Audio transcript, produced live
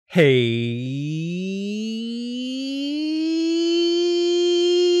Hey,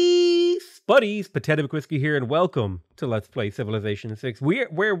 buddies, Potato Whiskey here, and welcome to Let's Play Civilization 6,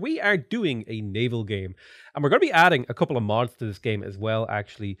 where we are doing a naval game. And we're going to be adding a couple of mods to this game as well,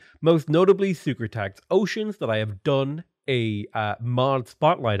 actually. Most notably, Sucretax Oceans, that I have done a mod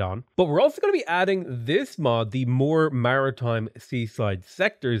spotlight on. But we're also going to be adding this mod, the More Maritime Seaside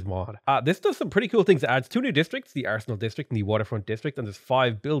Sectors mod. This does some pretty cool things. It adds 2 new districts, the Arsenal District and the Waterfront District, and there's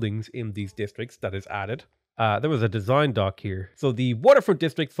 5 buildings in these districts that is added. There was a design doc here. So the Waterfront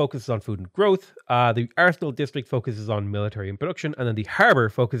District focuses on food and growth, the Arsenal District focuses on military and production, and then the Harbour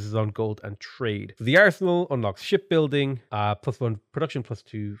focuses on gold and trade. So the Arsenal unlocks shipbuilding, +1 production,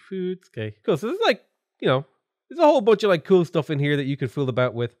 +2 foods. Okay, cool. So this is like, you know, there's a whole bunch of like cool stuff in here that you can fool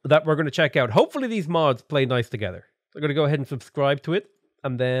about with that we're going to check out. Hopefully these mods play nice together. So I'm going to go ahead and subscribe to it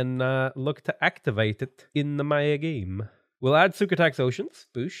and then look to activate it in the Maya game. We'll add Sucretax Oceans.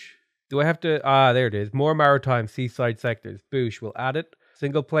 Boosh. Do I have to? There it is. More Maritime Seaside Sectors. Boosh. We'll add it.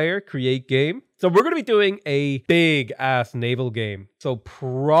 Single player. Create game. So we're going to be doing a big ass naval game. So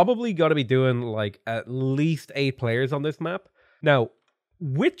probably going to be doing like at least 8 players on this map. Now,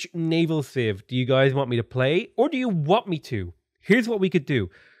 which naval civ do you guys want me to play, or do you want me to? Here's what we could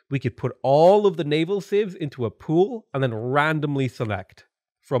do. We could put all of the naval civs into a pool and then randomly select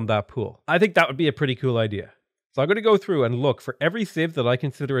from that pool. I think that would be a pretty cool idea. So I'm going to go through and look for every civ that I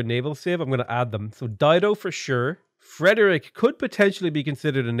consider a naval civ. I'm going to add them. So Dido for sure. Frederick could potentially be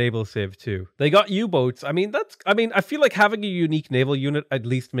considered a naval civ too. They got U-boats. I feel like having a unique naval unit at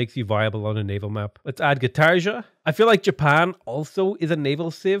least makes you viable on a naval map. Let's add Gatarja. I feel like Japan also is a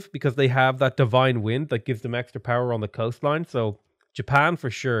naval civ because they have that divine wind that gives them extra power on the coastline. So Japan for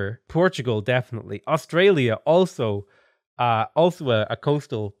sure. Portugal definitely. Australia also a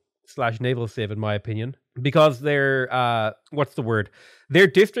coastal / naval civ in my opinion, because their their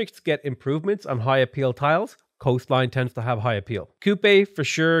districts get improvements on high appeal tiles. Coastline tends to have high appeal. Coupe for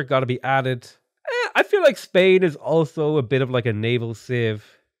sure, got to be added. I feel like Spain is also a bit of like a naval civ.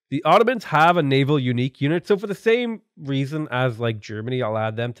 The Ottomans have a naval unique unit, so for the same reason as like Germany, I'll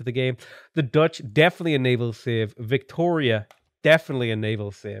add them to the game. The Dutch, definitely a naval civ. Victoria, definitely a naval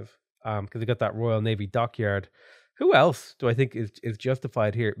civ, because they got that Royal Navy dockyard. Who else do I think is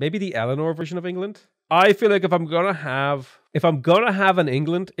justified here? Maybe the Eleanor version of England. I feel like if I'm gonna have an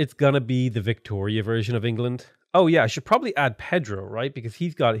England, it's gonna be the Victoria version of England. Oh yeah, I should probably add Pedro, right? Because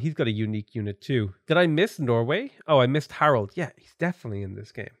he's got a unique unit too. Did I miss Norway? Oh, I missed Harold. Yeah, he's definitely in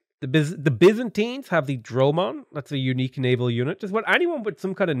this game. The Byzantines have the Dromon. That's a unique naval unit. Just what anyone with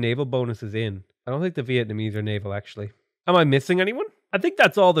some kind of naval bonus is in. I don't think the Vietnamese are naval actually. Am I missing anyone? I think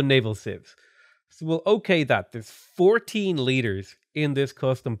that's all the naval civs. So we'll okay that. There's 14 leaders in this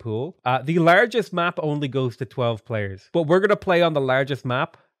custom pool. The largest map only goes to 12 players, but we're going to play on the largest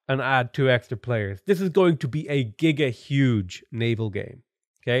map and add 2 extra players. This is going to be a giga huge naval game,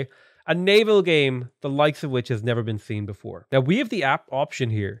 okay? A naval game, the likes of which has never been seen before. Now, we have the option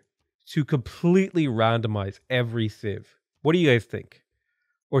here to completely randomize every civ. What do you guys think?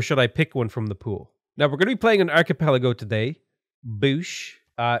 Or should I pick one from the pool? Now, we're going to be playing an archipelago today. Boosh.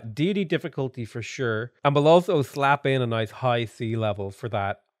 Deity difficulty for sure, and we'll also slap in a nice high sea level for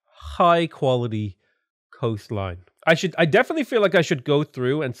that high quality coastline. I definitely feel like I should go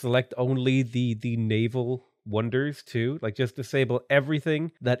through and select only the naval wonders too, like just disable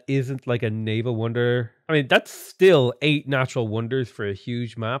everything that isn't like a naval wonder. I mean, that's still 8 natural wonders for a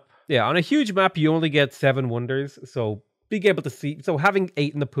huge map. Yeah, on a huge map you only get 7 wonders, so being able to see, so having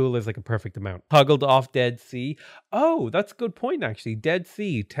 8 in the pool is like a perfect amount. Toggled off Dead Sea. Oh, that's a good point actually. Dead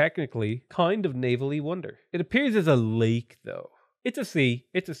Sea, technically, kind of navally wonder. It appears as a lake though. It's a sea.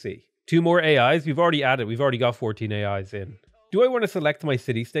 It's a sea. 2 more AIs. We've already got 14 AIs in. Do I want to select my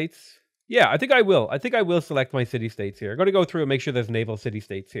city-states? Yeah, I think I will. I think I will select my city-states here. I'm going to go through and make sure there's naval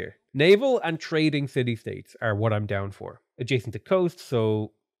city-states here. Naval and trading city-states are what I'm down for. Adjacent to coast,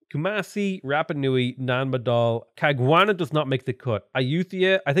 so Kumasi, Rapa Nui, Nanmadol, Caguana does not make the cut.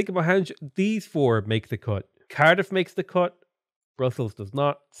 Ayutthaya, I think these 4 make the cut. Cardiff makes the cut. Brussels does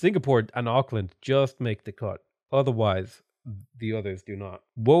not. Singapore and Auckland just make the cut. Otherwise, the others do not.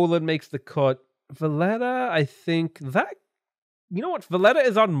 Wolan makes the cut. Valletta, I think that... You know what? Valletta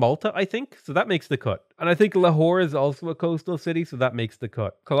is on Malta, I think, so that makes the cut. And I think Lahore is also a coastal city, so that makes the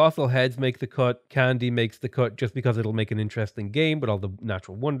cut. Colossal Heads make the cut. Kandy makes the cut just because it'll make an interesting game with all the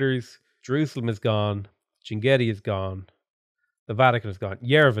natural wonders. Jerusalem is gone. Chinguetti is gone. The Vatican is gone.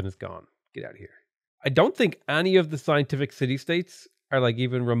 Yerevan is gone. Get out of here. I don't think any of the scientific city-states are like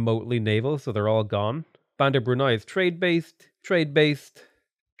even remotely naval, so they're all gone. Bandar Brunei is trade-based, trade-based,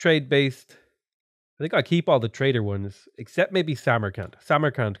 trade-based. I think I keep all the trader ones, except maybe Samarkand.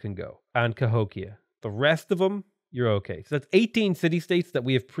 Samarkand can go. And Cahokia. The rest of them, you're okay. So that's 18 city-states that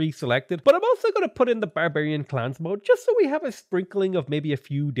we have pre-selected. But I'm also going to put in the Barbarian Clans mode, just so we have a sprinkling of maybe a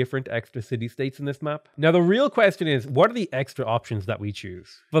few different extra city-states in this map. Now, the real question is, what are the extra options that we choose?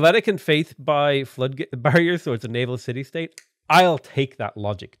 Valletta can faith by flood barriers, so it's a naval city-state. I'll take that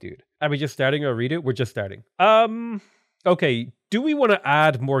logic, dude. Are we just starting or redo? We're just starting. Okay, do we want to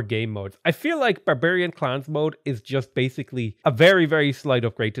add more game modes? I feel like Barbarian Clans mode is just basically a very, very slight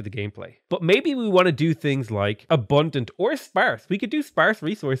upgrade to the gameplay. But maybe we want to do things like abundant or sparse. We could do sparse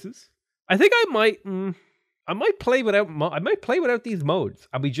resources. I think I might play without these modes,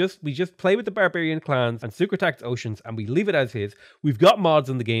 and we just play with the Barbarian Clans and Sucratax Oceans, and we leave it as is. We've got mods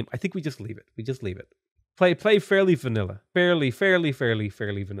in the game. I think we just leave it. We just leave it. Play fairly vanilla. Fairly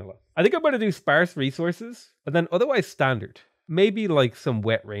vanilla. I think I'm going to do sparse resources, and then otherwise standard. Maybe like some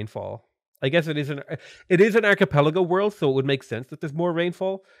wet rainfall. I guess it is an archipelago world, so it would make sense that there's more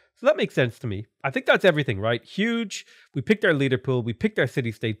rainfall. So that makes sense to me. I think that's everything, right? Huge. We picked our leader pool. We picked our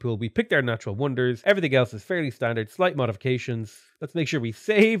city-state pool. We picked our natural wonders. Everything else is fairly standard. Slight modifications. Let's make sure we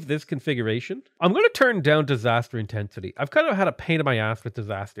save this configuration. I'm going to turn down disaster intensity. I've kind of had a pain in my ass with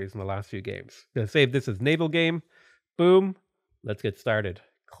disasters in the last few games. Going to save this as naval game. Boom. Let's get started.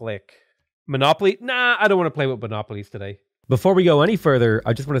 Click. Monopoly? Nah, I don't want to play with monopolies today. Before we go any further,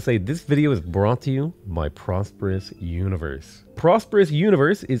 I just want to say this video is brought to you by Prosperous Universe. Prosperous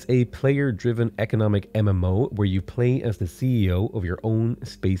Universe is a player-driven economic MMO where you play as the CEO of your own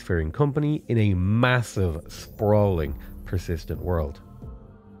spacefaring company in a massive, sprawling, persistent world.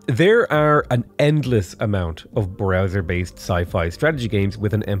 There are an endless amount of browser-based sci-fi strategy games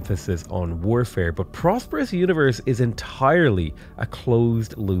with an emphasis on warfare, but Prosperous Universe is entirely a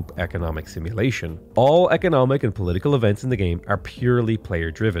closed-loop economic simulation. All economic and political events in the game are purely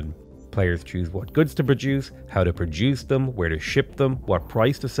player-driven. Players choose what goods to produce, how to produce them, where to ship them, what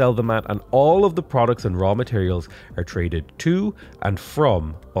price to sell them at, and all of the products and raw materials are traded to and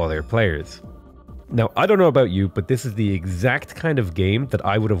from other players. Now, I don't know about you, but this is the exact kind of game that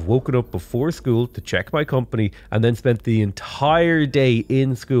I would have woken up before school to check my company and then spent the entire day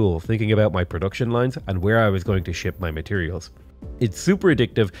in school thinking about my production lines and where I was going to ship my materials. It's super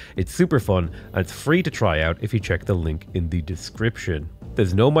addictive, it's super fun, and it's free to try out if you check the link in the description.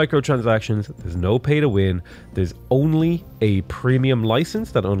 There's no microtransactions, there's no pay to win, there's only a premium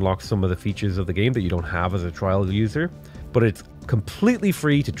license that unlocks some of the features of the game that you don't have as a trial user. But it's completely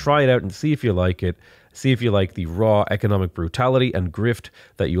free to try it out and see if you like it. See if you like the raw economic brutality and grift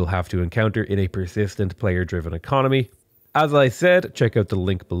that you'll have to encounter in a persistent player-driven economy. As I said, check out the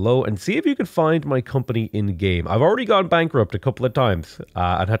link below and see if you can find my company in-game. I've already gone bankrupt a couple of times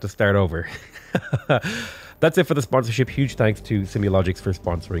and had to start over. That's it for the sponsorship. Huge thanks to Simulogics for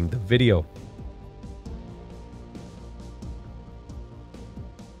sponsoring the video.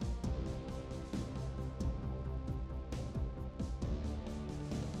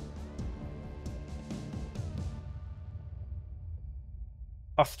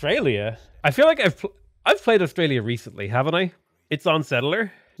 Australia? I feel like I've played Australia recently, haven't I? It's on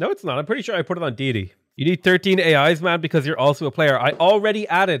Settler? No, it's not. I'm pretty sure I put it on Deity. You need 13 AIs, man, because you're also a player. I already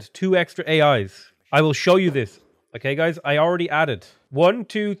added 2 extra AIs. I will show you this. Okay, guys? I already added 1,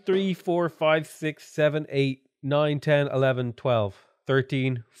 2, 3, 4, 5, 6, 7, 8, 9, 10, 11, 12,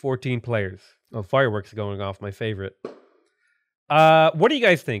 13, 14 players. Oh, fireworks are going off. My favorite. What do you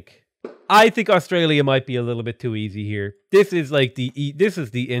guys think? I think Australia might be a little bit too easy here. This is like the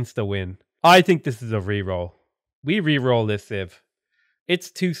insta win. I think this is a reroll. We reroll this civ. It's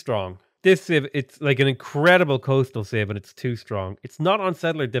too strong. This civ, it's like an incredible coastal civ, and it's too strong. It's not on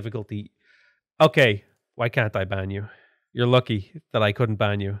settler difficulty. Okay, why can't I ban you? You're lucky that I couldn't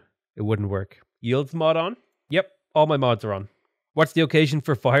ban you. It wouldn't work. Yields mod on? Yep, all my mods are on. What's the occasion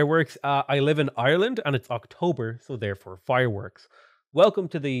for fireworks? I live in Ireland, and it's October, so therefore fireworks. Welcome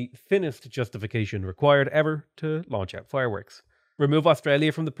to the thinnest justification required ever to launch out fireworks. Remove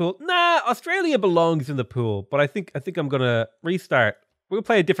Australia from the pool? Nah, Australia belongs in the pool, but I think I'm gonna restart. We're gonna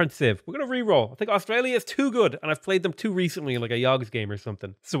play a different civ. We're gonna re-roll. I think Australia is too good, and I've played them too recently, like a Yogs game or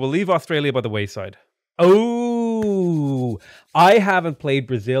something. So we'll leave Australia by the wayside. Oh, I haven't played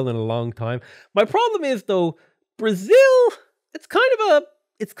Brazil in a long time. My problem is though, Brazil, it's kind of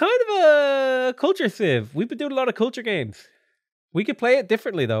a culture civ. We've been doing a lot of culture games. We could play it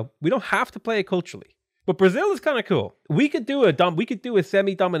differently though. We don't have to play it culturally. But Brazil is kind of cool. We could do a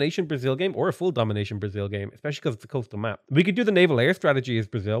semi-domination Brazil game or a full domination Brazil game, especially because it's a coastal map. We could do the naval air strategy as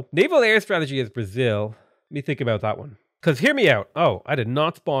Brazil. Naval air strategy as Brazil. Let me think about that one. Because hear me out. Oh, I did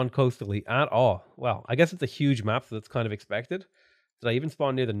not spawn coastally at all. Well, I guess it's a huge map, so that's kind of expected. Did I even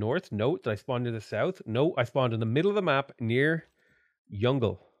spawn near the north? No. Did I spawn near the south? No. I spawned in the middle of the map near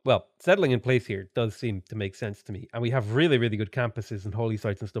Youngle. Well, settling in place here does seem to make sense to me. And we have really, really good campuses and holy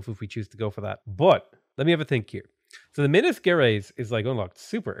sites and stuff if we choose to go for that. But let me have a think here. So the Minas Gerais is like unlocked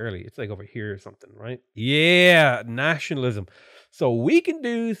super early. It's like over here or something, right? Yeah, nationalism. So we can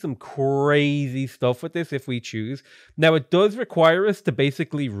do some crazy stuff with this if we choose. Now, it does require us to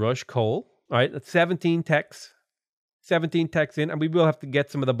basically rush coal. All right, that's 17 techs. 17 techs in, and we will have to get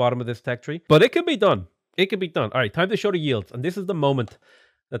some of the bottom of this tech tree. But it can be done. It can be done. All right, time to show the yields. And this is the moment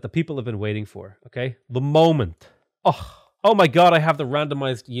that the people have been waiting for, okay? The moment. Oh my God, I have the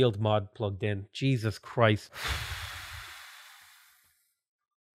randomized yield mod plugged in. Jesus Christ.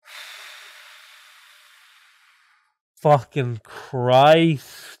 Fucking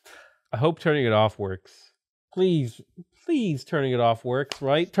Christ. I hope turning it off works. Please turning it off works,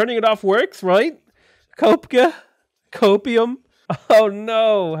 right? Turning it off works, right? Copium. Oh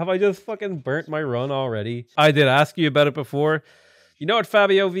no, have I just fucking burnt my run already? I did ask you about it before. You know what,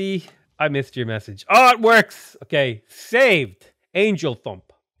 Fabio V? I missed your message. Oh, it works. Okay, saved. Angel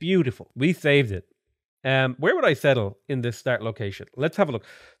Thump. Beautiful. We saved it. Where would I settle in this start location? Let's have a look.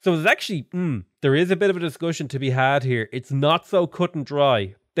 So there's actually, there is a bit of a discussion to be had here. It's not so cut and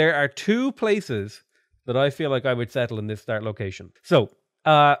dry. There are two places that I feel like I would settle in this start location. So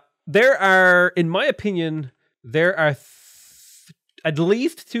there are, in my opinion, there are at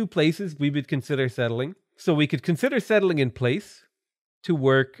least two places we would consider settling. So we could consider settling in place to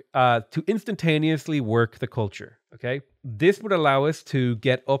work, to instantaneously work the culture, okay? This would allow us to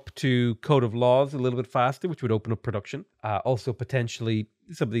get up to Code of Laws a little bit faster, which would open up production. Also, potentially,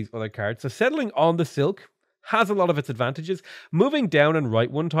 some of these other cards. So settling on the Silk has a lot of its advantages. Moving down and right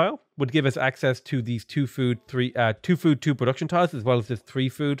one tile would give us access to these 2 food, 2 production tiles, as well as this 3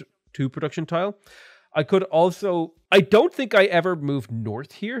 food, 2 production tile. I could also, I don't think I ever moved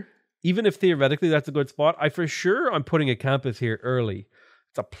north here. Even if theoretically that's a good spot, I'm putting a campus here early.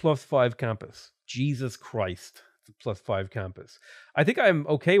 It's a +5 campus. Jesus Christ. It's a +5 campus. I think I'm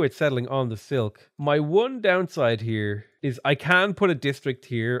okay with settling on the Silk. My one downside here is I can put a district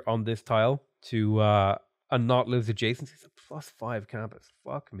here on this tile to and not lose adjacency. It's a +5 campus.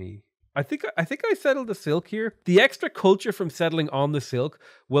 Fuck me. I think I settled the Silk here. The extra culture from settling on the Silk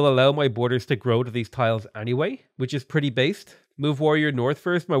will allow my borders to grow to these tiles anyway, which is pretty based. Move warrior north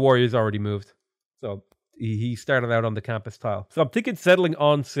first. My warrior's already moved. So he started out on the campus tile. So I'm thinking settling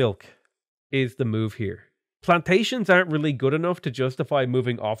on Silk is the move here. Plantations aren't really good enough to justify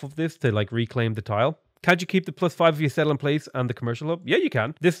moving off of this to like reclaim the tile. Can't you keep the +5 if you settle in place and the commercial hub? Yeah, you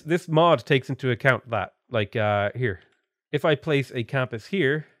can. This mod takes into account that. Like here. If I place a campus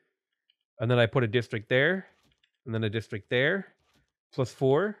here, and then I put a district there, and then a district there,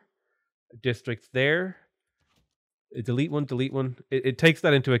 +4, a district there, delete one. It takes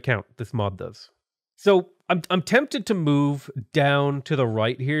that into account, this mod does. So I'm tempted to move down to the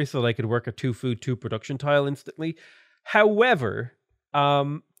right here so that I could work a 2 food, 2 production tile instantly. However,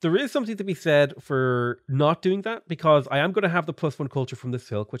 there is something to be said for not doing that, because I am going to have the +1 culture from the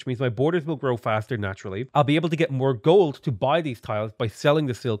Silk, which means my borders will grow faster naturally. I'll be able to get more gold to buy these tiles by selling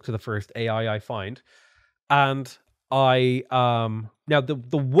the Silk to the first AI I find. And I now the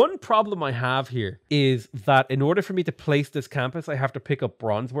one problem I have here is that in order for me to place this campus, I have to pick up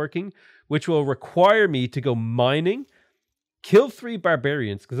bronze working, which will require me to go mining, kill 3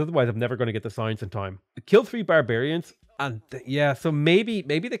 barbarians, because otherwise I'm never going to get the science in time. Kill 3 barbarians, and yeah, so maybe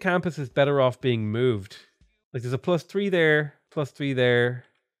the campus is better off being moved. Like there's a +3 there, +3 there,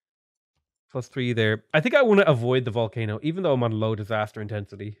 +3 there. I think I want to avoid the volcano, even though I'm on low disaster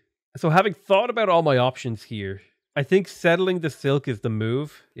intensity. So having thought about all my options here, I think settling the Silk is the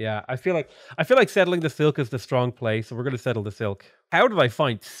move. Yeah, I feel like settling the Silk is the strong play, so we're going to settle the Silk. How did I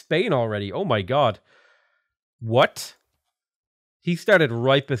find Spain already? Oh my God. What? He started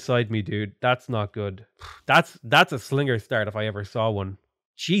right beside me, dude. That's not good. That's a slinger start if I ever saw one.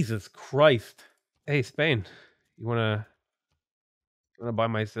 Jesus Christ. Hey, Spain. You wanna buy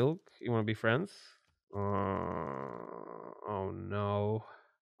my Silk? You wanna be friends? Oh no.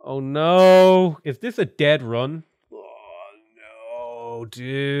 Oh no. Is this a dead run? Oh no,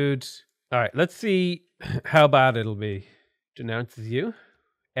 dude. Alright, let's see how bad it'll be. Denounces you.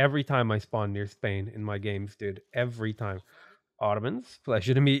 Every time I spawn near Spain in my games, dude. Every time. Ottomans,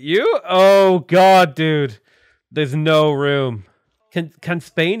 pleasure to meet you. Oh God, dude. There's no room. Can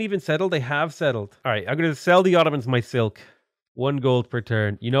Spain even settle? They have settled. All right, I'm going to sell the Ottomans my Silk. 1 gold per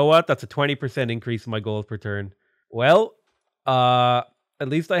turn. You know what? That's a 20% increase in my gold per turn. Well, at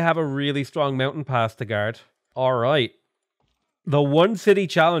least I have a really strong mountain pass to guard. All right. The 1 city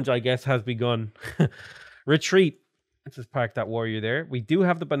challenge, I guess, has begun. Retreat. Let's just park that warrior there. We do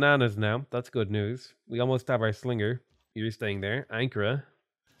have the bananas now. That's good news. We almost have our slinger. You're staying there. Ankara.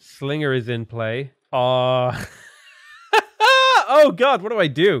 Slinger is in play. Oh God, what do I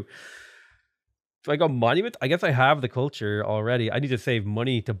do? Do I go monument? I guess I have the culture already. I need to save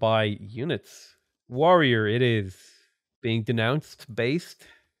money to buy units. Warrior it is. Being denounced. Based.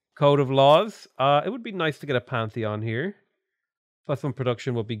 Code of laws. It would be nice to get a pantheon here. +1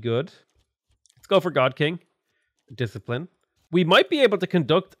 production will be good. Let's go for God King. Discipline. We might be able to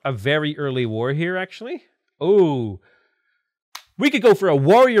conduct a very early war here, actually. Oh. We could go for a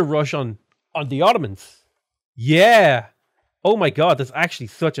warrior rush on the Ottomans. Yeah. Oh my God, that's actually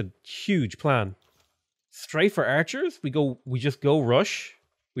such a huge plan. Straight for archers. We just go rush.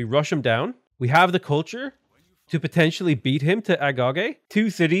 We rush him down. We have the culture to potentially beat him to Agage. 2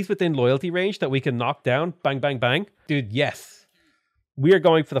 cities within loyalty range that we can knock down. Bang, bang, bang. Dude, yes. We are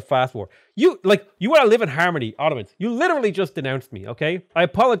going for the fast war. You want to live in harmony, Ottomans. You literally just denounced me, okay? I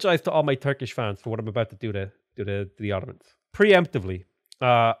apologize to all my Turkish fans for what I'm about to do to the Ottomans. Preemptively.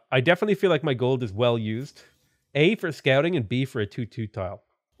 I definitely feel like my gold is well used. A for scouting and B for a 2-2 tile.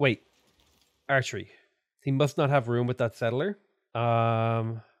 Wait. Archery. He must not have room with that settler.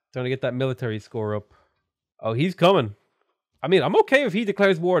 Trying to get that military score up. Oh, he's coming. I mean, I'm okay if he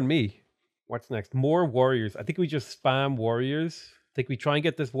declares war on me. What's next? More warriors. I think we just spam warriors. I think we try and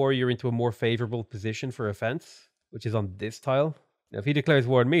get this warrior into a more favorable position for offense, which is on this tile. Now, if he declares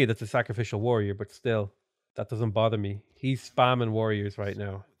war on me, that's a sacrificial warrior, but still, that doesn't bother me. He's spamming warriors right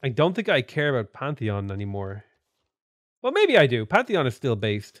now. I don't think I care about Pantheon anymore. Well, maybe I do. Pantheon is still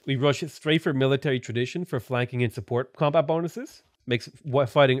based. We rush it straight for military tradition for flanking and support combat bonuses. Makes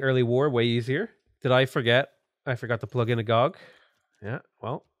fighting early war way easier. Did I forget? I forgot to plug in a GOG. Yeah,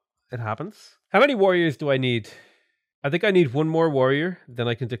 well, it happens. How many warriors do I need? I think I need 1 more warrior, then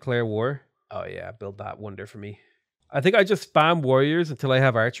I can declare war. Oh yeah, build that wonder for me. I think I just spam warriors until I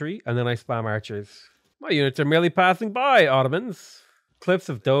have archery, and then I spam archers. My units are merely passing by, Ottomans. Cliffs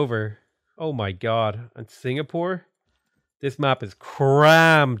of Dover. Oh my God. And Singapore? This map is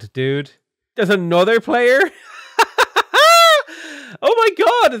crammed, dude. There's another player? Oh my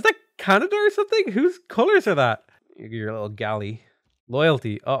God, is that Canada or something? Whose colors are that? Your little galley.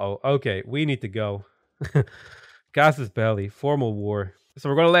 Loyalty. Uh-oh. Okay, we need to go. Gas's belly. Formal war. So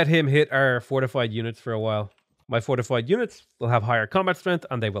we're going to let him hit our fortified units for a while. My fortified units will have higher combat strength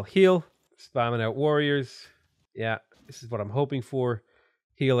and they will heal. Spamming out warriors. Yeah, this is what I'm hoping for.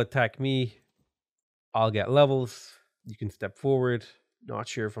 He'll attack me. I'll get levels. You can step forward. Not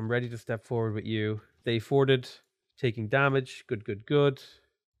sure if I'm ready to step forward with you. Stay forwarded. Taking damage. Good, good, good.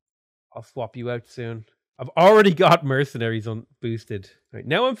 I'll swap you out soon. I've already got mercenaries on boosted. Right,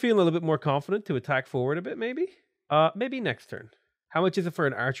 now I'm feeling a little bit more confident to attack forward a bit, maybe. Maybe next turn. How much is it for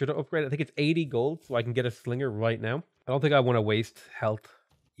an archer to upgrade? I think it's 80 gold, so I can get a slinger right now. I don't think I want to waste health.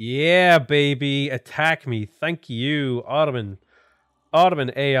 Yeah, baby. Attack me. Thank you, Ottoman.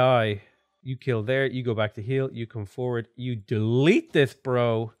 Ottoman AI. You kill there. You go back to heal. You come forward. You delete this,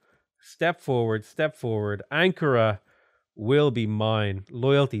 bro. Step forward. Step forward. Ankara will be mine.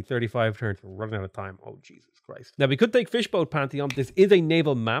 Loyalty, 35 turns. We're running out of time. Oh, Jesus Christ. Now, we could take Fishboat Pantheon. This is a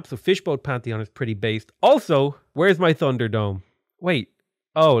naval map, so Fishboat Pantheon is pretty based. Also, where's my Thunderdome? Wait.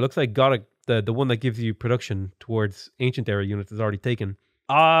 Oh, it looks like the one that gives you production towards Ancient Era units is already taken.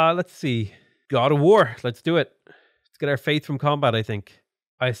 Let's see. God of War. Let's do it. Let's get our faith from combat, I think.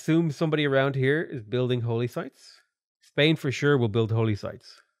 I assume somebody around here is building holy sites. Spain for sure will build holy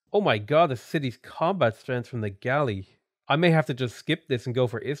sites. Oh my God, the city's combat strength from the galley. I may have to just skip this and go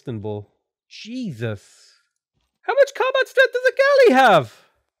for Istanbul. Jesus. How much combat strength does a galley have?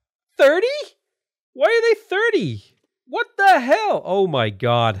 30? Why are they 30? What the hell? Oh my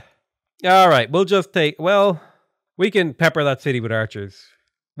God. All right, we'll just take... Well, we can pepper that city with archers.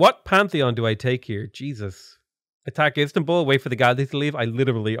 What pantheon do I take here? Jesus. Attack Istanbul, wait for the galley to leave. I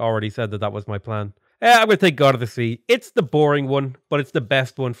literally already said that was my plan. I'm going to take God of the Sea. It's the boring one, but it's the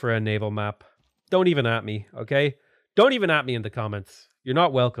best one for a naval map. Don't even at me, okay? Don't even at me in the comments. You're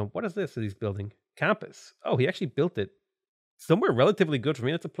not welcome. What is this that he's building? Campus. Oh, he actually built it. Somewhere relatively good for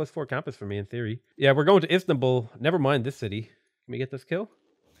me. That's a +4 campus for me in theory. Yeah, we're going to Istanbul. Never mind this city. Can we get this kill?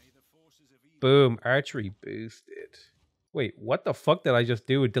 Boom. Archery boosted. Wait, what the fuck did I just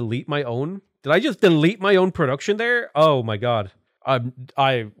do? Delete my own? Did I just delete my own production there? Oh my God. I'm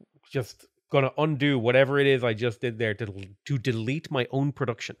just gonna undo whatever it is I just did there to delete my own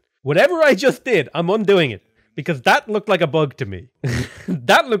production. Whatever I just did, I'm undoing it. Because that looked like a bug to me.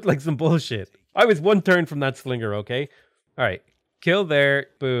 That looked like some bullshit. I was 1 turn from that slinger, okay? All right. Kill there.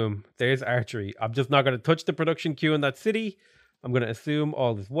 Boom. There's archery. I'm just not going to touch the production queue in that city. I'm going to assume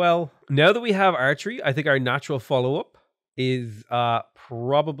all is well. Now that we have archery, I think our natural follow-up is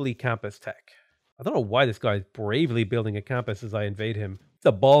probably campus tech. I don't know why this guy is bravely building a campus as I invade him. It's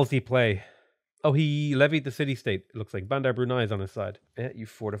a ballsy play. Oh, he levied the city-state. It looks like Bandar Brunei is on his side. You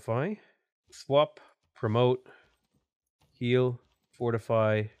fortify. Swap. Promote. Heal.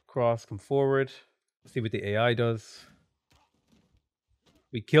 Fortify. Cross. Come forward. Let's see what the AI does.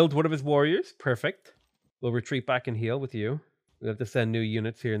 We killed one of his warriors. Perfect. We'll retreat back and heal with you. We'll have to send new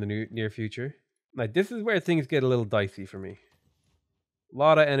units here in the near future. Now, this is where things get a little dicey for me. A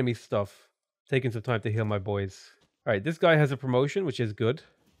lot of enemy stuff. Taking some time to heal my boys. All right, this guy has a promotion, which is good.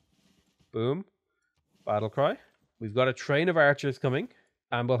 Boom. Battle cry. We've got a train of archers coming.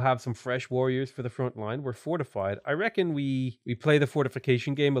 And we'll have some fresh warriors for the front line. We're fortified. I reckon we play the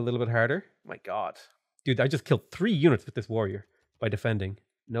fortification game a little bit harder. My God. Dude, I just killed 3 units with this warrior by defending.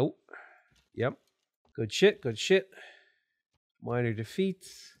 Nope. Yep. Good shit. Good shit. Minor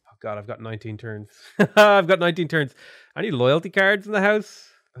defeats. Oh God, I've got 19 turns. I've got 19 turns. I need loyalty cards in the house.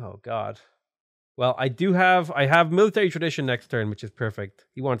 Oh God. Well, I have military tradition next turn, which is perfect.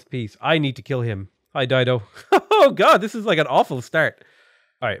 He wants peace. I need to kill him. Hi, Dido. Oh God, this is like an awful start.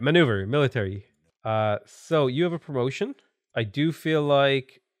 All right, maneuver, military. So you have a promotion. I do feel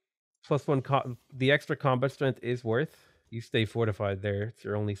like +1 the extra combat strength is worth. You stay fortified there. It's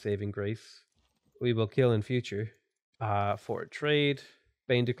your only saving grace. We will kill in future. For trade.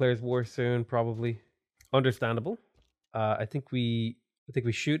 Bane declares war soon, probably. Understandable. I think we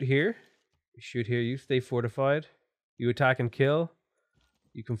shoot here. We shoot here. You stay fortified. You attack and kill.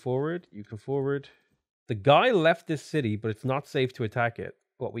 You come forward. You come forward. The guy left this city, but it's not safe to attack it.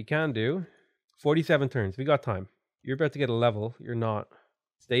 What we can do, 47 turns. We got time. You're about to get a level. You're not.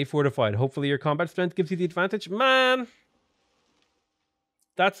 Stay fortified. Hopefully your combat strength gives you the advantage. Man!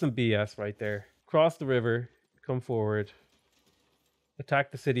 That's some BS right there. Cross the river. Come forward.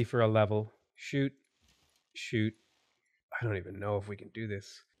 Attack the city for a level. Shoot. Shoot. I don't even know if we can do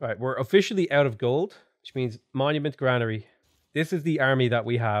this. All right, we're officially out of gold, which means Monument Granary. This is the army that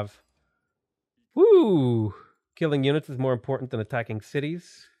we have. Woo! Killing units is more important than attacking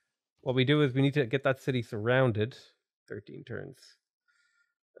cities. What we do is we need to get that city surrounded. 13 turns.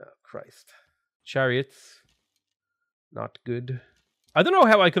 Oh, Christ. Chariots. Not good. I don't know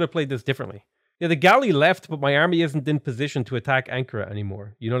how I could have played this differently. Yeah, the galley left, but my army isn't in position to attack Ankara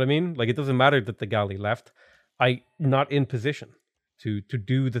anymore. You know what I mean? Like, it doesn't matter that the galley left. I'm not in position to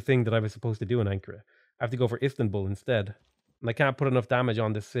do the thing that I was supposed to do in Ankara. I have to go for Istanbul instead. And I can't put enough damage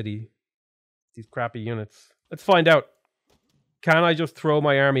on this city. These crappy units. Let's find out. Can I just throw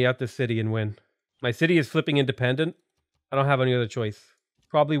my army at this city and win? My city is flipping independent. I don't have any other choice.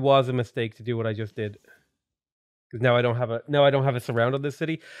 Probably was a mistake to do what I just did. Because now I don't have a surround on this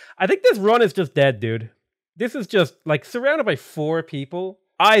city. I think this run is just dead, dude. This is just like surrounded by 4 people.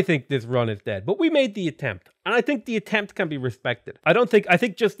 I think this run is dead. But we made the attempt. And I think the attempt can be respected. I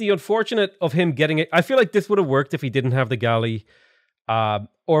think just the unfortunate of him getting it. I feel like this would have worked if he didn't have the galley.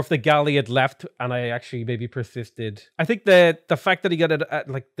 Or if the galley had left and I actually maybe persisted. I think the fact that he got it,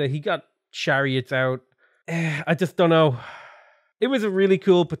 he got chariots out. I just don't know. It was a really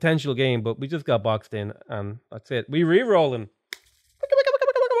cool potential game, but we just got boxed in, and that's it. We re-rolling.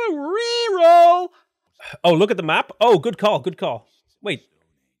 Re-roll. Oh, look at the map. Oh, good call. Good call. Wait,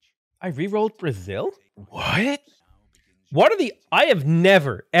 I re-rolled Brazil? What? What are the... I have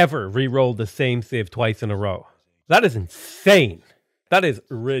never, ever re-rolled the same civ twice in a row. That is insane. That is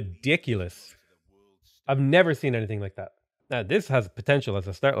ridiculous. I've never seen anything like that. Now, this has potential as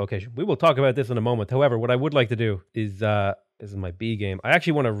a start location. We will talk about this in a moment. However, what I would like to do is... this is my B game. I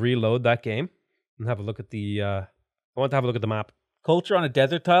actually want to reload that game and have a look at the... I want to have a look at the map. Culture on a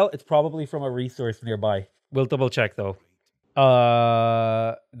desert tile. It's probably from a resource nearby. We'll double check, though.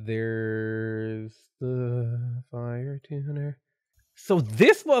 There's the fire tuner. So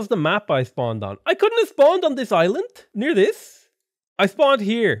this was the map I spawned on. I couldn't have spawned on this island near this. I spawned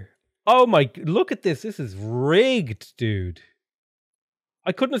here. Oh my, look at this. This is rigged, dude.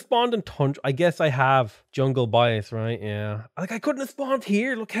 I couldn't have spawned in Tundra. I guess I have jungle bias, right? Yeah. Like, I couldn't have spawned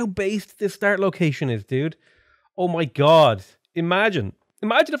here. Look how based this start location is, dude. Oh my God. Imagine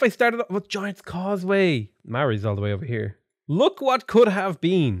if I started with Giant's Causeway. Mari's all the way over here. Look what could have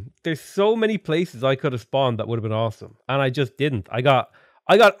been. There's so many places I could have spawned that would have been awesome. And I just didn't. I got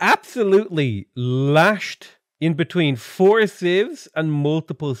absolutely lashed in between 4 civs and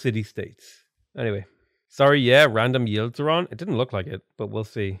multiple city-states. Anyway. Sorry, yeah, random yields are on. It didn't look like it, but we'll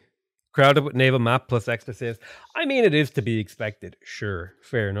see. Crowded with naval map plus extra civs. I mean, it is to be expected. Sure,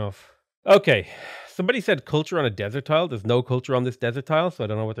 fair enough. Okay, somebody said culture on a desert tile. There's no culture on this desert tile, so I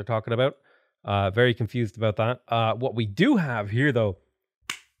don't know what they're talking about. Very confused about that. What we do have here, though,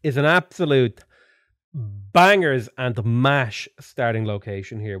 is an absolute bangers and mash starting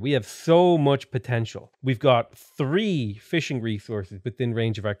location here. We have so much potential. We've got 3 fishing resources within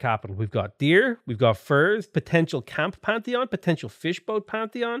range of our capital. We've got deer, we've got furs, potential camp pantheon, potential fish boat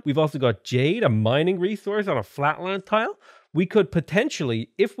pantheon. We've also got jade, a mining resource on a flatland tile. We could potentially,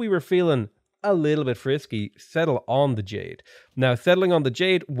 if we were feeling a little bit frisky, settle on the jade. Now, settling on the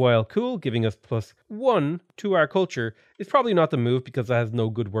jade, while cool, giving us +1 to our culture, is probably not the move because it has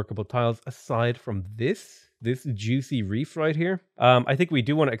no good workable tiles aside from this juicy reef right here. I think we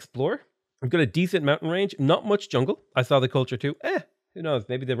do want to explore. We've got a decent mountain range, not much jungle. I saw the culture too. Who knows?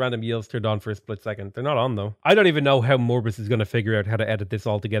 Maybe the random yields turned on for a split second. They're not on though. I don't even know how Morbus is going to figure out how to edit this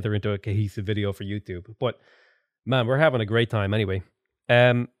all together into a cohesive video for YouTube. But man, we're having a great time anyway.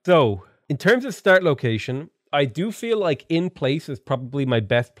 So in terms of start location, I do feel like in place is probably my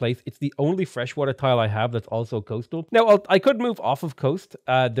best place. It's the only freshwater tile I have that's also coastal. Now, I could move off of coast.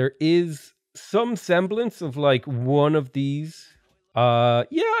 There is some semblance of like one of these. Yeah,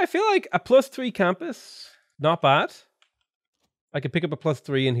 I feel like a +3 campus, not bad. I could pick up a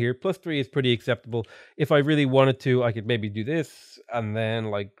 +3 in here. +3 is pretty acceptable. If I really wanted to, I could maybe do this and then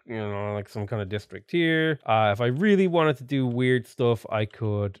like, you know, like some kind of district here. If I really wanted to do weird stuff, I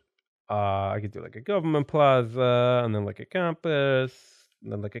could do like a government plaza, and then like a campus, and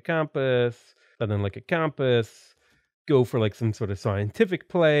then like a campus, and then like a campus. Go for like some sort of scientific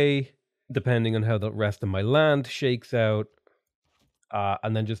play, depending on how the rest of my land shakes out.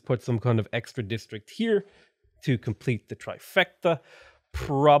 And then just put some kind of extra district here to complete the trifecta.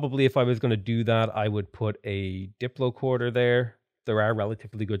 Probably if I was going to do that, I would put a Diplo quarter there. There are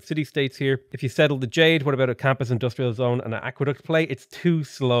relatively good city-states here. If you settle the Jade, what about a campus industrial zone and an aqueduct play? It's too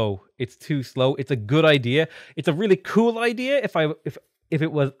slow. It's too slow. It's a good idea. It's a really cool idea if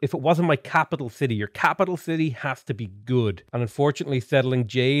it wasn't my capital city. Your capital city has to be good. And unfortunately, settling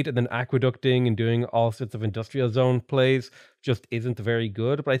Jade and then aqueducting and doing all sorts of industrial zone plays just isn't very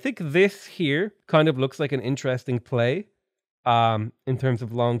good. But I think this here kind of looks like an interesting play in terms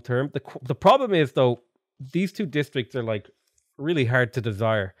of long term. The problem is, though, these 2 districts are like really hard to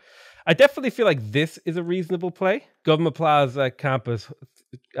desire. I definitely feel like this is a reasonable play. Government Plaza, Campus,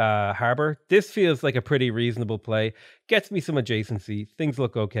 Harbor. This feels like a pretty reasonable play. Gets me some adjacency. Things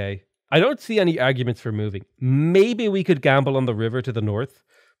look okay. I don't see any arguments for moving. Maybe we could gamble on the river to the north,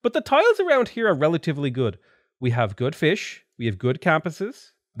 but the tiles around here are relatively good. We have good fish. We have good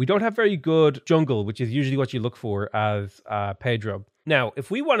campuses. We don't have very good jungle, which is usually what you look for as Pedro. Now,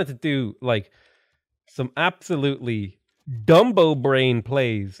 if we wanted to do like some absolutely Dumbo brain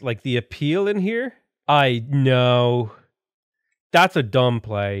plays, like the appeal in here, I know that's a dumb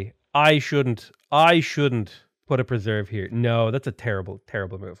play. I shouldn't put a preserve here. No, that's a terrible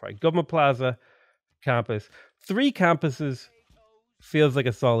move, right? Government Plaza, campus. 3 campuses feels like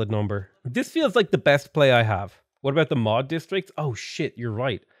a solid number. This feels like the best play I have. What about the mod districts? Oh shit, you're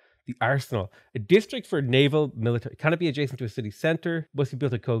right. The Arsenal. A district for naval, military. Can it be adjacent to a city center? Must be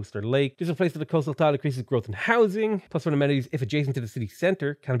built at coast or lake. This is a place that the coastal tile increases growth in housing. +1 amenities if adjacent to the city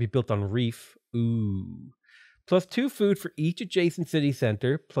center. Can it be built on reef? Ooh. +2 food for each adjacent city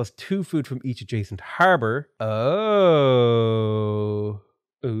center. +2 food from each adjacent harbor. Oh.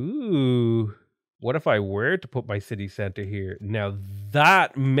 Ooh. What if I were to put my city center here? Now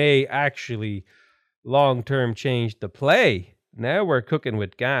that may actually long-term change the play. Now we're cooking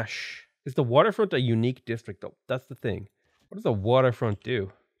with gash. Is the waterfront a unique district though? That's the thing. What does the waterfront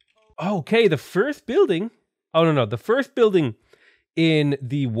do? Okay, the first building. Oh, no. The first building in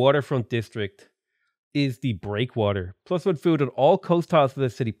the waterfront district is the breakwater. +1 food on all coast tiles for the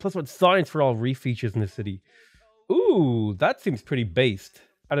city. +1 science for all reef features in the city. Ooh, that seems pretty based.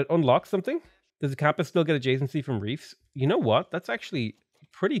 And it unlocks something? Does the campus still get adjacency from reefs? You know what? That's actually a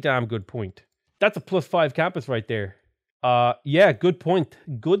pretty damn good point. That's a +5 campus right there. Yeah, good point.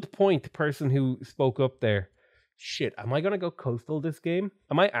 Good point, person who spoke up there. Shit, am I going to go coastal this game?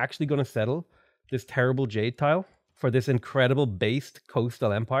 Am I actually going to settle this terrible jade tile for this incredible based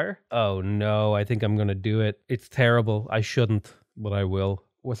coastal empire? Oh no, I think I'm going to do it. It's terrible. I shouldn't, but I will.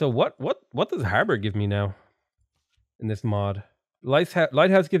 So what does Harbor give me now in this mod?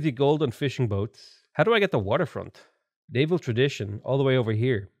 Lighthouse gives you gold on fishing boats. How do I get the waterfront? Naval tradition all the way over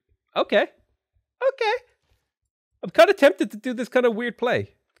here. Okay. I'm kind of tempted to do this kind of weird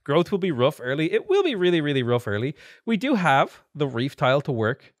play. Growth will be rough early. It will be really, really rough early. We do have the reef tile to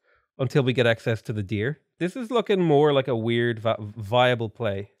work until we get access to the deer. This is looking more like a weird, viable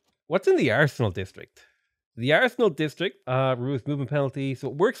play. What's in the Arsenal district? The Arsenal district removes movement penalty. So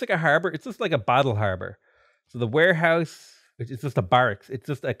it works like a harbor. It's just like a battle harbor. So the warehouse, It's just a barracks. It's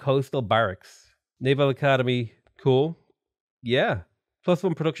just a coastal barracks. Naval Academy, cool. Yeah.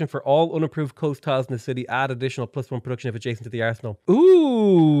 +1 production for all unimproved coast tiles in the city. Add additional +1 production if adjacent to the arsenal.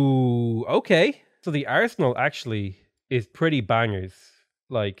 Ooh, okay. So the arsenal actually is pretty bangers.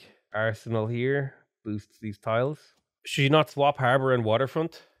 Like, arsenal here boosts these tiles. Should you not swap harbor and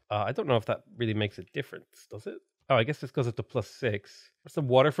waterfront? I don't know if that really makes a difference, does it? Oh, I guess this goes up to +6. What's the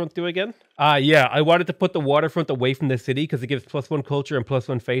waterfront do again? Yeah, I wanted to put the waterfront away from the city because it gives +1 culture and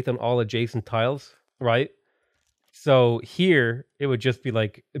 +1 faith on all adjacent tiles, right? So here it would just be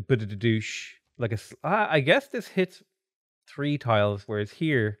like a bit of a douche, like I guess this hits 3 tiles, whereas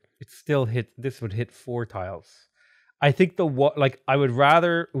here it still this would hit 4 tiles. I think I would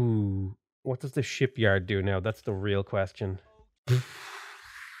rather. Ooh, what does the shipyard do now? That's the real question.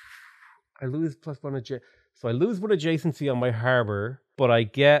 I lose +1 so I lose 1 adjacency on my harbor, but I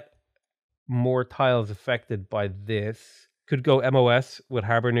get more tiles affected by this. Could go MOS with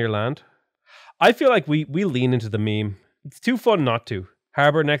harbor near land. I feel like we lean into the meme. It's too fun not to.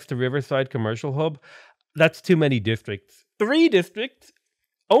 Harbor next to Riverside Commercial Hub. That's too many districts. 3 districts?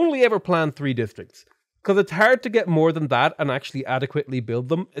 Only ever plan 3 districts. Because it's hard to get more than that and actually adequately build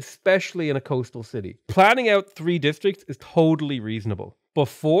them, especially in a coastal city. Planning out 3 districts is totally reasonable. But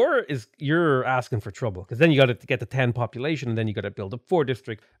 4 you're asking for trouble, because then you got to get to 10 population, and then you got to build up 4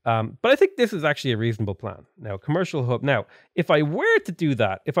 districts. But I think this is actually a reasonable plan. Now, commercial hub. Now, if I were to do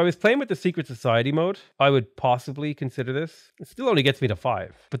that, if I was playing with the secret society mode, I would possibly consider this. It still only gets me to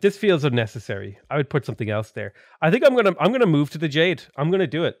 5, but this feels unnecessary. I would put something else there. I think I'm gonna move to the Jade. I'm gonna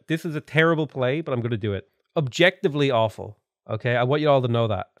do it. This is a terrible play, but I'm gonna do it. Objectively awful. Okay, I want you all to know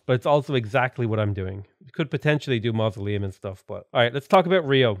that. But it's also exactly what I'm doing. You could potentially do mausoleum and stuff, but... Alright, let's talk about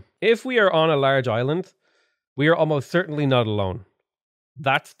Rio. If we are on a large island, we are almost certainly not alone.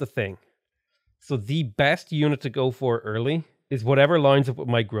 That's the thing. So the best unit to go for early is whatever lines up with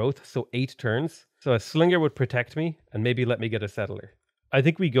my growth, so 8 turns. So a slinger would protect me, and maybe let me get a settler. I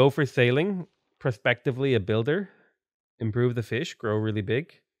think we go for sailing, prospectively a builder, improve the fish, grow really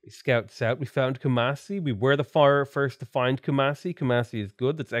big. We scout south. We found Kumasi. We were the first to find Kumasi. Kumasi is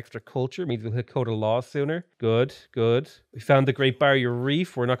good. That's extra culture. Means we'll hit Code of Law sooner. Good, good. We found the Great Barrier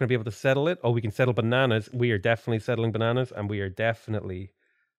Reef. We're not going to be able to settle it. Oh, we can settle bananas. We are definitely settling bananas, and we are definitely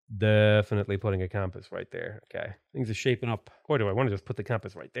putting a campus right there. Okay. Things are shaping up. Or do I want to just put the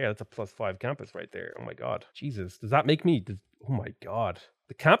campus right there? That's a +5 campus right there. Oh my God. Jesus. Does that make me... Oh my God.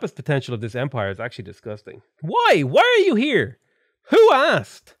 The campus potential of this empire is actually disgusting. Why? Why are you here? Who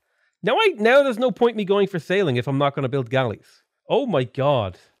asked? Now there's no point me going for sailing if I'm not going to build galleys. Oh my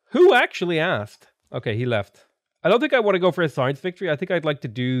God. Who actually asked? Okay, he left. I don't think I want to go for a science victory. I think I'd like to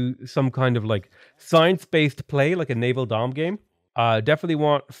do some kind of like science-based play, like a naval dom game. Definitely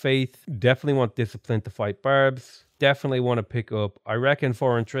want faith. Definitely want discipline to fight barbs. Definitely want to pick up, I reckon,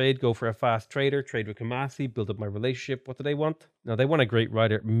 foreign trade. Go for a fast trader. Trade with Kumasi. Build up my relationship. What do they want? No, they want a great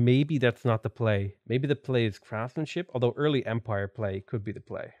rider. Maybe that's not the play. Maybe the play is craftsmanship. Although early empire play could be the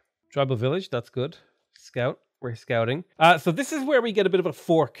play. Tribal village. That's good. Scout. We're scouting. So this is where we get a bit of a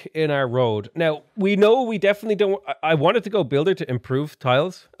fork in our road. Now, we know we definitely don't... I wanted to go builder to improve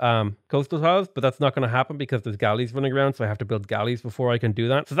tiles, coastal tiles, but that's not going to happen because there's galleys running around, so I have to build galleys before I can do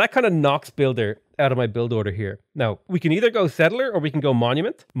that. So that kind of knocks builder out of my build order here. Now, we can either go settler or we can go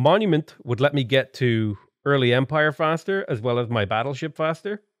monument. Monument would let me get to early empire faster, as well as my battleship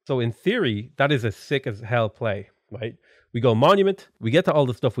faster. So in theory, that is a sick as hell play, right? We go monument, we get to all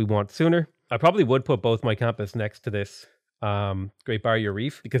the stuff we want sooner. I probably would put both my campus next to this Great Barrier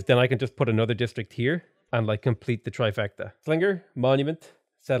Reef, because then I can just put another district here and like complete the trifecta. Slinger, monument,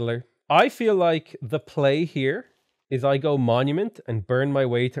 settler. I feel like the play here is I go monument and burn my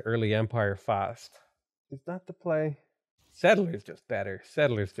way to early empire fast. Is that the play? Settler's just better.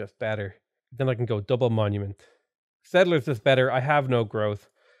 Settler's just better. Then I can go double monument. Settler's just better. I have no growth.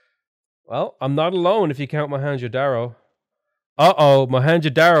 Well, I'm not alone if you count Mohenjo-Daro. Uh-oh,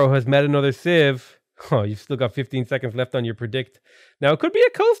 Mohenjo-Daro has met another civ. Oh, you've still got 15 seconds left on your predict. Now, it could be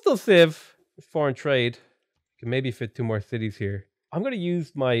a coastal civ. Foreign trade. Can maybe fit 2 more cities here. I'm going to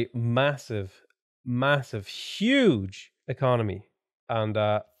use my massive, huge economy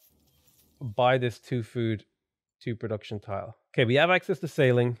and buy this 2 food, 2 production tile. Okay, we have access to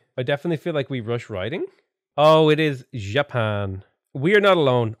sailing. I definitely feel like we rush riding. Oh, it is Japan. We are not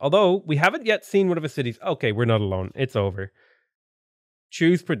alone. Although, we haven't yet seen one of the cities. Okay, we're not alone. It's over.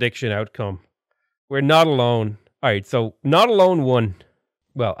 Choose prediction outcome. We're not alone. All right, so not alone 1.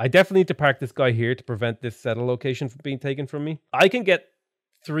 Well, I definitely need to park this guy here to prevent this settle location from being taken from me. I can get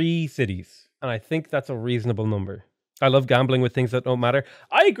 3 cities, and I think that's a reasonable number. I love gambling with things that don't matter.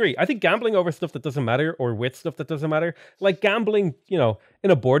 I agree. I think gambling over stuff that doesn't matter or with stuff that doesn't matter, like gambling,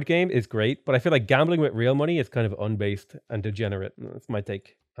 in a board game is great, but I feel like gambling with real money is kind of unbased and degenerate. That's my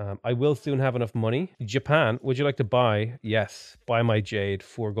take. I will soon have enough money. Japan, would you like to buy? Yes. Buy my jade,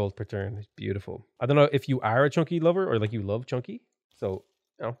 4 gold per turn. It's beautiful. I don't know if you are a chunky lover or like you love chunky. So,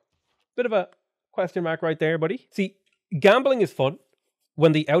 bit of a question mark right there, buddy. See, gambling is fun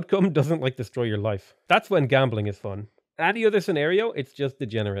when the outcome doesn't like destroy your life. That's when gambling is fun. Any other scenario, it's just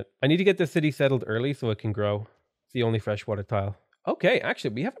degenerate. I need to get this city settled early so it can grow. It's the only freshwater tile. Okay,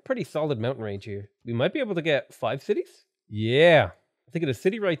 actually, we have a pretty solid mountain range here. We might be able to get 5 cities. Yeah. I think of a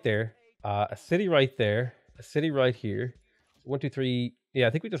city right there, a city right there, a city right here. 1, 2, 3. Yeah, I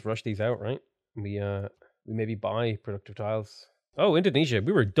think we just rush these out, right? We maybe buy productive tiles. Oh, Indonesia.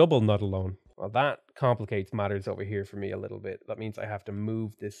 We were double not alone. Well, that complicates matters over here for me a little bit. That means I have to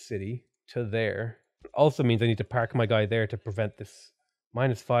move this city to there. It also means I need to park my guy there to prevent this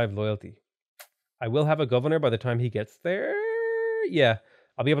 -5 loyalty. I will have a governor by the time he gets there. Yeah,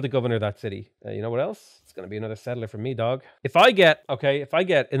 I'll be able to governor that city. You know what else? It's going to be another settler for me, dog. If I get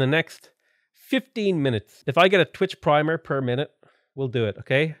in the next 15 minutes, if I get a Twitch primer per minute, we'll do it,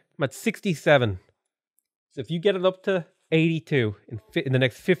 okay? I'm at 67. So if you get it up to 82 in the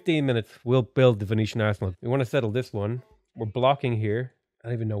next 15 minutes, we'll build the Venetian arsenal. We want to settle this one. We're blocking here. I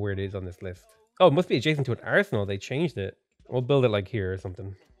don't even know where it is on this list. Oh, it must be adjacent to an arsenal. They changed it. We'll build it like here or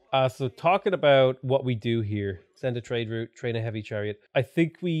something. So talking about what we do here. Send a trade route, train a heavy chariot. I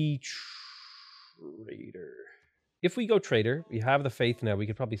think we trader. If we go trader, we have the faith now. We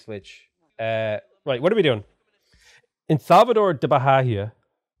could probably switch. Right, what are we doing? In Salvador de Bahia.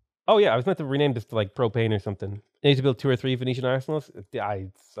 Oh yeah, I was meant to rename this to like propane or something. I need to build 2 or 3 Venetian arsenals. I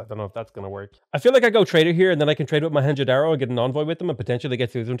don't know if that's going to work. I feel like I go trader here and then I can trade with my Mohenjo-Daro and get an envoy with them and potentially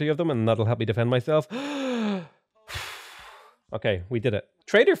get suzerainty of them and that'll help me defend myself. Okay, we did it.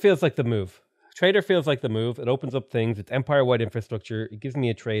 Trader feels like the move. Trader feels like the move. It opens up things. It's empire-wide infrastructure. It gives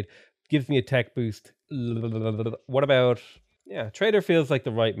me a trade. Gives me a tech boost. What about... Yeah, trader feels like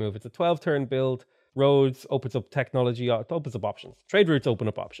the right move. It's a 12-turn build. Roads opens up technology. It opens up options. Trade routes open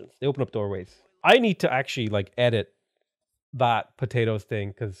up options. They open up doorways. I need to actually like edit that potatoes thing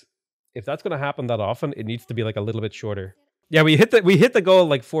because if that's going to happen that often, it needs to be like a little bit shorter. Yeah, we hit the goal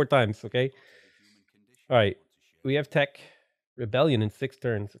like 4 times. Okay. All right. We have tech rebellion in 6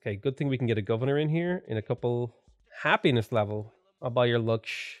 turns. Okay. Good thing we can get a governor in here in a couple. Happiness level. I'll buy your lux.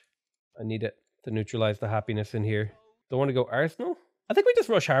 I need it to neutralize the happiness in here. Don't want to go arsenal. I think we just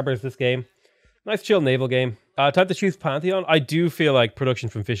rush harbors this game. Nice chill naval game. Time to choose Pantheon. I do feel like production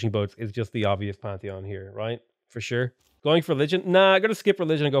from fishing boats is just the obvious Pantheon here, right? For sure. Going for religion? Nah, I'm going to skip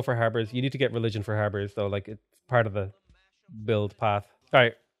religion and go for harbors. You need to get religion for harbors, though. Like, it's part of the build path. All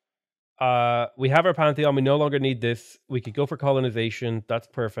right. We have our Pantheon. We no longer need this. We could go for colonization. That's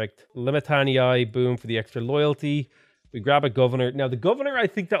perfect. Limitanii, boom, for the extra loyalty. We grab a governor. Now, the governor I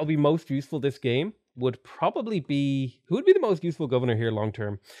think that will be most useful this game would probably be... Who would be the most useful governor here long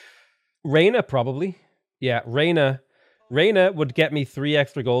term? Reina, probably. Yeah, Reina would get me 3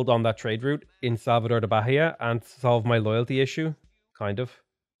 extra gold on that trade route in Salvador de Bahia and solve my loyalty issue. Kind of.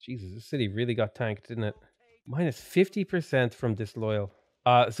 Jesus, this city really got tanked, didn't it? Minus 50% from disloyal.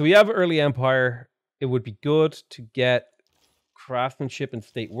 So we have early empire. It would be good to get craftsmanship and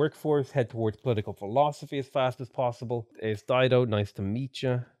state workforce, head towards political philosophy as fast as possible. It's Dido, nice to meet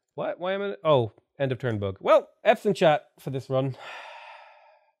you. What? Why am I... Oh, end of turn bug. Well, F's in chat for this run.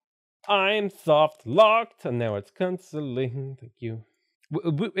 I'm soft locked, and now it's canceling. Thank you.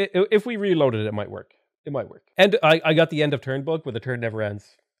 If we reloaded it, it might work. It might work. And I got the end of turn bug where the turn never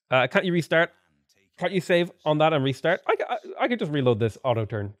ends. Can't you restart? Can't you save on that and restart? I could just reload this auto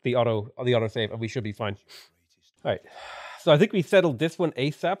turn, the auto save, and we should be fine. All right. So I think we settled this one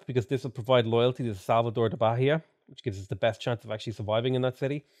ASAP because this will provide loyalty to Salvador de Bahia, which gives us the best chance of actually surviving in that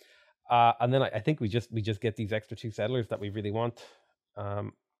city. And then I think we just get these extra 2 settlers that we really want.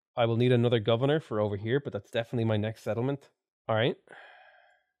 I will need another governor for over here, but that's definitely my next settlement. All right.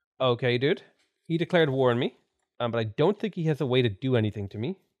 Okay, dude. He declared war on me, but I don't think he has a way to do anything to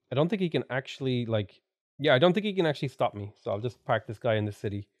me. I don't think he can actually, I don't think he can actually stop me. So I'll just park this guy in the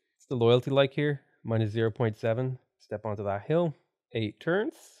city. What's the loyalty like here? Minus 0.7. Step onto that hill. 8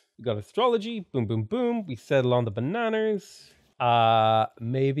 turns. We got astrology. Boom, boom, boom. We settle on the bananas.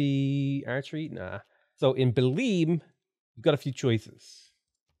 Maybe archery? Nah. So in Belim, we've got a few choices.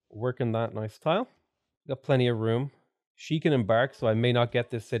 Working that nice tile. Got plenty of room. She can embark, so I may not get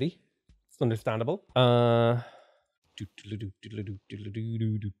this city. It's understandable.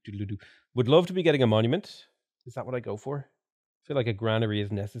 Would love to be getting a monument. Is that what I go for? I feel like a granary is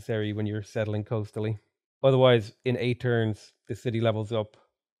necessary when you're settling coastally. Otherwise, in 8 turns, the city levels up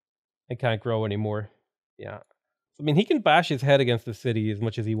and can't grow anymore. Yeah. I mean, he can bash his head against the city as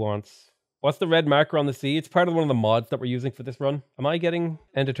much as he wants. What's the red marker on the sea? It's part of one of the mods that we're using for this run. Am I getting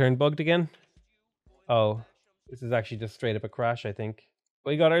end of turn bugged again? Oh, this is actually just straight up a crash, I think.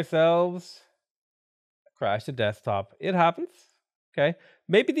 We got ourselves a crash to desktop. It happens. Okay.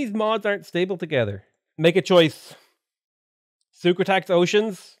 Maybe these mods aren't stable together. Make a choice. Sucratax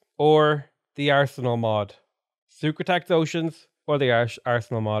Oceans or the Arsenal mod. Sucratax Oceans or the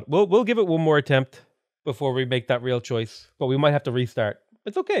Arsenal mod. We'll give it one more attempt before we make that real choice. But we might have to restart.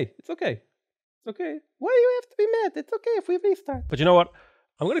 It's okay. It's okay. It's okay. Why do you have to be mad? It's okay if we restart. But you know what?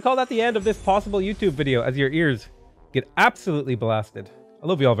 I'm going to call that the end of this possible YouTube video as your ears get absolutely blasted. I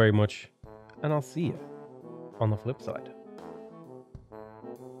love you all very much. And I'll see you on the flip side.